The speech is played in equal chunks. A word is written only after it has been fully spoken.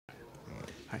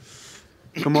Hi.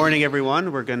 Good morning,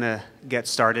 everyone. We're going to get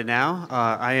started now.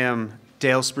 I am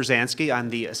Dale Sprusansky. I'm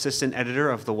the assistant editor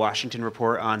of the Washington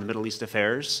Report on Middle East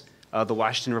Affairs. The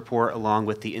Washington Report, along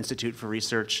with the Institute for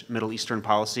Research Middle Eastern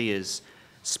Policy, is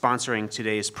sponsoring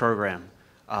today's program.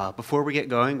 Before we get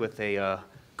going with a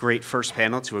great first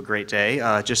panel to a great day,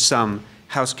 just some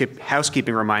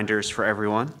housekeeping reminders for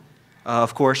everyone.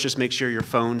 Of course, just make sure your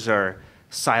phones are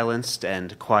silenced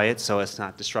and quiet so as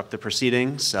not disrupt the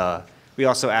proceedings. We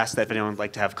also ask that if anyone would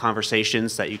like to have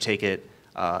conversations that you take it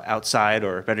outside,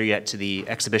 or better yet to the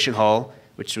exhibition hall,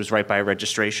 which was right by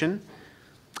registration.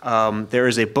 There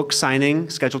is a book signing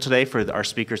scheduled today for our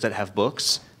speakers that have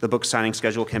books. The book signing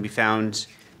schedule can be found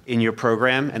in your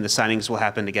program, and the signings will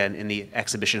happen again in the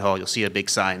exhibition hall. You'll see a big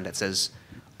sign that says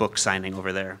book signing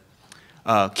over there.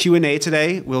 Q&A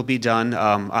today will be done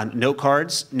on note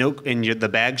cards. The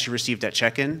bags you received at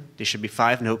check-in, there should be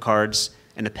 5 note cards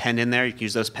and a pen in there. You can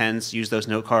use those pens, use those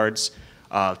note cards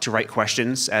to write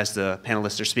questions as the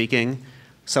panelists are speaking.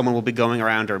 Someone will be going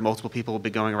around, or multiple people will be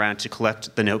going around to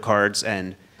collect the note cards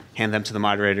and hand them to the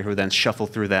moderator, who will then shuffle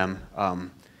through them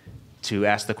to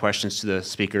ask the questions to the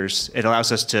speakers. It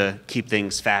allows us to keep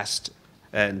things fast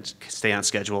and stay on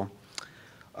schedule.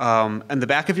 On the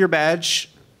back of your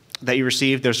badge that you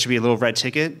received, there should be a little red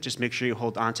ticket. Just make sure you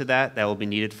hold on to that. That will be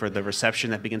needed for the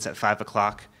reception that begins at 5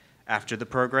 o'clock after the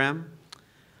program.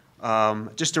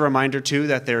 Just a reminder, too,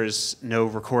 that there is no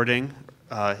recording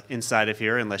inside of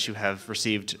here unless you have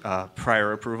received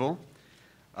prior approval.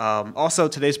 Also,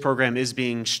 today's program is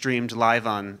being streamed live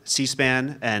on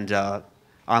C-SPAN and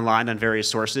online on various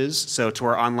sources. So to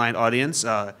our online audience,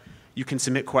 you can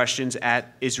submit questions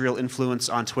at Israel Influence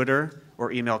on Twitter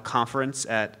or email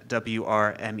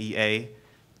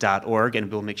conference@wrmea.org,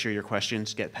 and we'll make sure your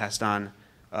questions get passed on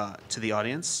to the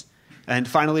audience. And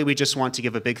finally, we just want to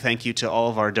give a big thank you to all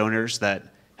of our donors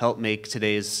that helped make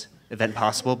today's event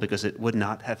possible, because it would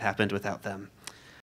not have happened without them.